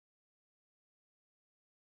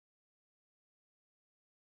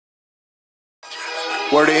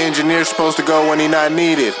Where the engineer's supposed to go when he not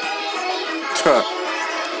needed.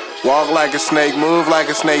 Walk like a snake, move like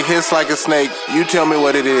a snake, hiss like a snake. You tell me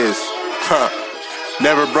what it is.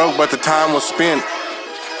 Never broke, but the time was spent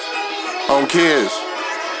on kids.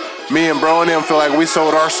 Me and bro and them feel like we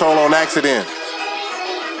sold our soul on accident.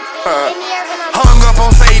 Hung up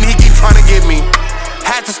on Satan, he keep trying to get me.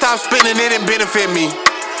 Had to stop spinning, it didn't benefit me.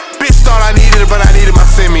 Bitch thought I needed it, but I needed my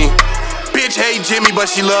semi. Bitch hate Jimmy,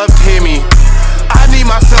 but she loved Timmy. I need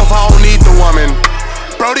myself, I don't need the woman.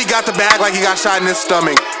 Brody got the bag like he got shot in his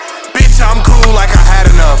stomach. Bitch, I'm cool like I had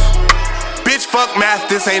enough. Bitch, fuck math,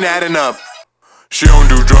 this ain't adding up. She don't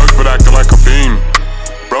do drugs, but acting like a fiend.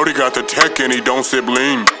 Brody got the tech and he don't sip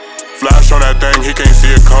lean. Flash on that thing, he can't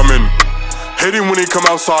see it coming. Hit him when he come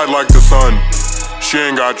outside like the sun. She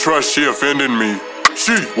ain't got trust, she offended me.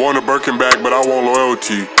 She want a Birkin bag, but I want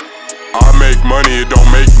loyalty. I make money, it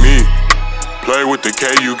don't make me. Play with the K,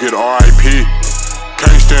 you get RIP.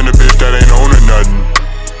 Can't stand a bitch that ain't owning nothing.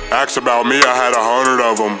 Ask about me, I had 100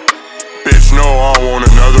 of them. Bitch, no, I don't want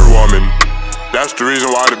another woman. That's the reason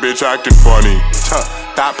why the bitch acting funny.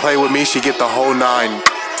 Thought play with me, she get the whole 9.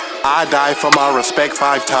 I die for my respect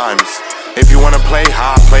 5 times. If you wanna play,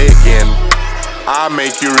 I'll play again. I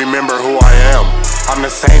make you remember who I am. I'm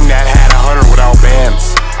the same that had 100 without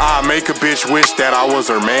bands. I make a bitch wish that I was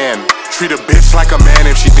her man. Treat a bitch like a man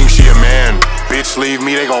if she thinks she a man. Bitch leave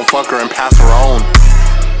me, they gon' fuck her and pass her on.